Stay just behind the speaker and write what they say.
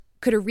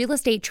Could a real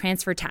estate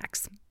transfer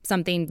tax,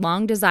 something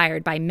long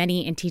desired by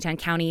many in Teton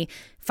County,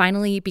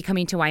 finally be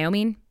coming to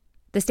Wyoming?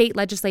 The state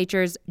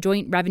legislature's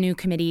Joint Revenue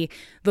Committee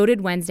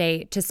voted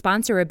Wednesday to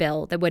sponsor a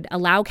bill that would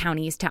allow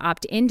counties to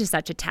opt into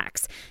such a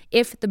tax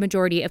if the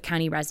majority of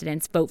county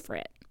residents vote for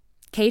it.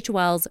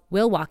 KHOL's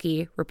Will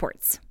Walkie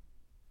reports.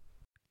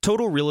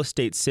 Total real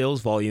estate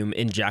sales volume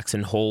in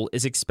Jackson Hole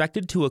is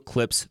expected to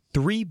eclipse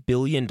 $3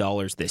 billion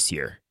this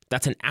year.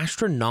 That's an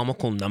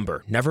astronomical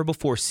number never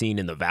before seen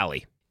in the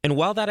valley. And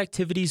while that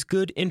activity is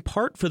good in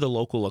part for the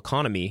local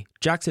economy,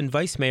 Jackson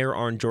Vice Mayor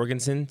Arn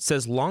Jorgensen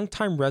says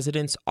longtime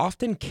residents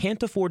often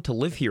can't afford to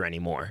live here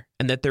anymore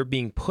and that they're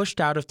being pushed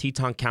out of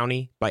Teton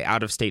County by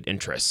out-of-state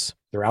interests.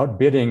 They're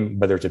outbidding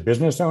whether it's a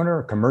business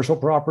owner, commercial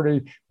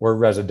property, or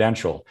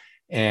residential.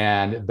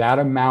 And that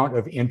amount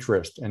of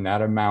interest and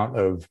that amount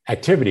of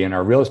activity in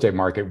our real estate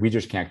market, we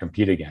just can't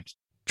compete against.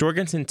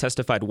 Jorgensen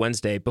testified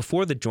Wednesday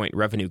before the Joint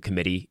Revenue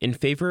Committee in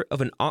favor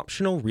of an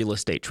optional real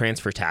estate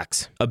transfer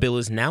tax. A bill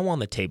is now on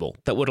the table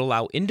that would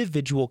allow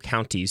individual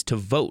counties to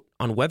vote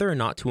on whether or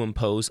not to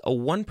impose a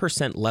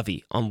 1%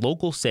 levy on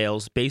local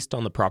sales based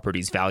on the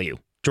property's value.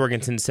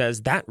 Jorgensen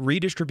says that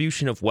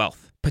redistribution of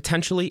wealth,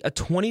 potentially a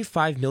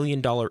 $25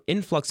 million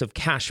influx of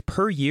cash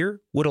per year,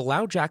 would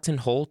allow Jackson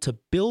Hole to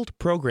build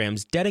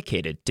programs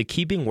dedicated to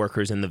keeping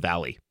workers in the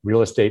valley.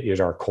 Real estate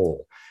is our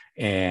coal.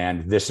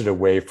 And this is a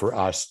way for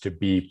us to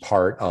be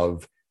part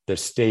of the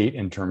state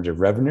in terms of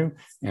revenue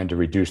and to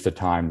reduce the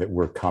time that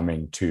we're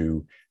coming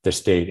to the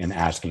state and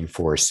asking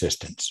for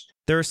assistance.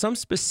 There are some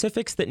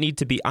specifics that need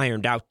to be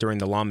ironed out during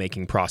the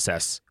lawmaking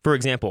process. For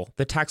example,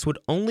 the tax would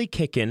only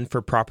kick in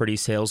for property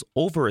sales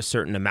over a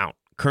certain amount,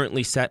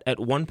 currently set at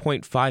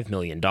 $1.5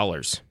 million.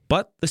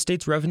 But the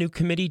state's Revenue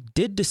Committee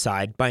did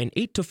decide by an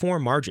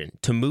 8-4 margin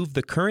to move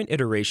the current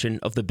iteration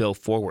of the bill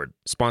forward,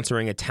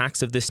 sponsoring a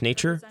tax of this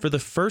nature for the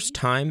first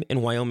time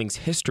in Wyoming's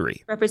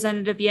history.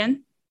 Representative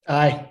Yin?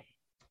 Aye.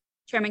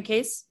 Chairman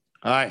Case?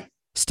 Aye.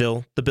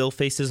 Still, the bill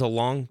faces a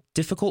long,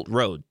 difficult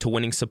road to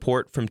winning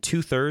support from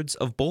 2/3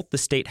 of both the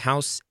state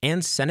House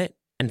and Senate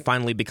and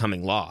finally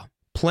becoming law.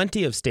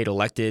 Plenty of state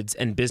electeds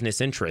and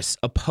business interests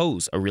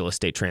oppose a real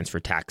estate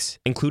transfer tax,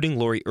 including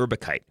Lori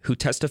Urbakite, who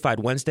testified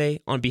Wednesday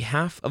on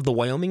behalf of the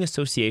Wyoming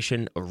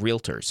Association of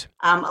Realtors.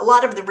 A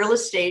lot of the real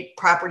estate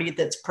property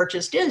that's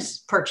purchased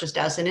is purchased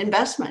as an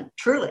investment,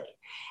 truly.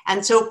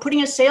 And so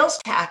putting a sales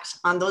tax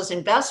on those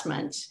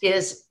investments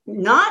is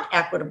not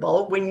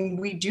equitable when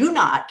we do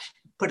not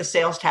put a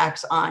sales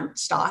tax on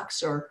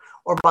stocks or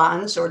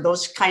bonds or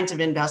those kinds of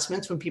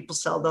investments when people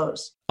sell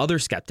those. Other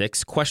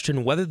skeptics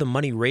question whether the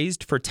money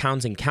raised for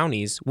towns and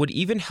counties would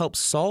even help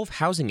solve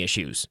housing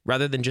issues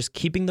rather than just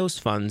keeping those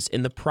funds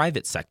in the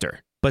private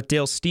sector. But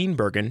Dale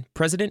Steenbergen,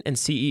 president and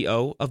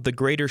CEO of the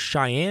Greater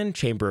Cheyenne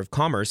Chamber of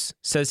Commerce,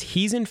 says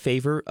he's in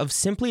favor of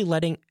simply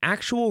letting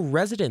actual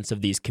residents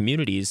of these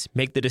communities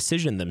make the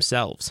decision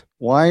themselves.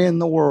 Why in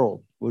the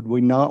world would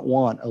we not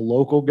want a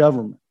local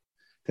government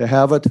to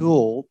have a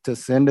tool to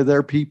send to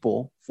their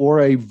people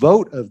for a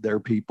vote of their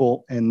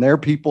people, and their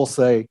people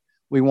say,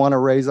 we want to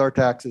raise our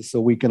taxes so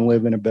we can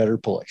live in a better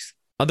place?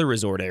 Other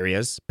resort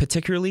areas,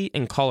 particularly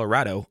in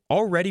Colorado,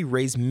 already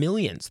raise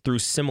millions through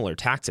similar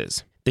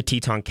taxes. The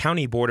Teton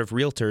County Board of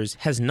Realtors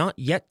has not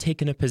yet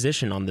taken a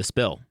position on this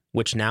bill,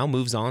 which now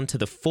moves on to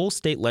the full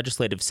state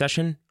legislative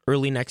session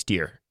early next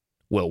year.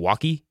 Will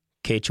Walkie,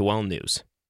 KHOL News.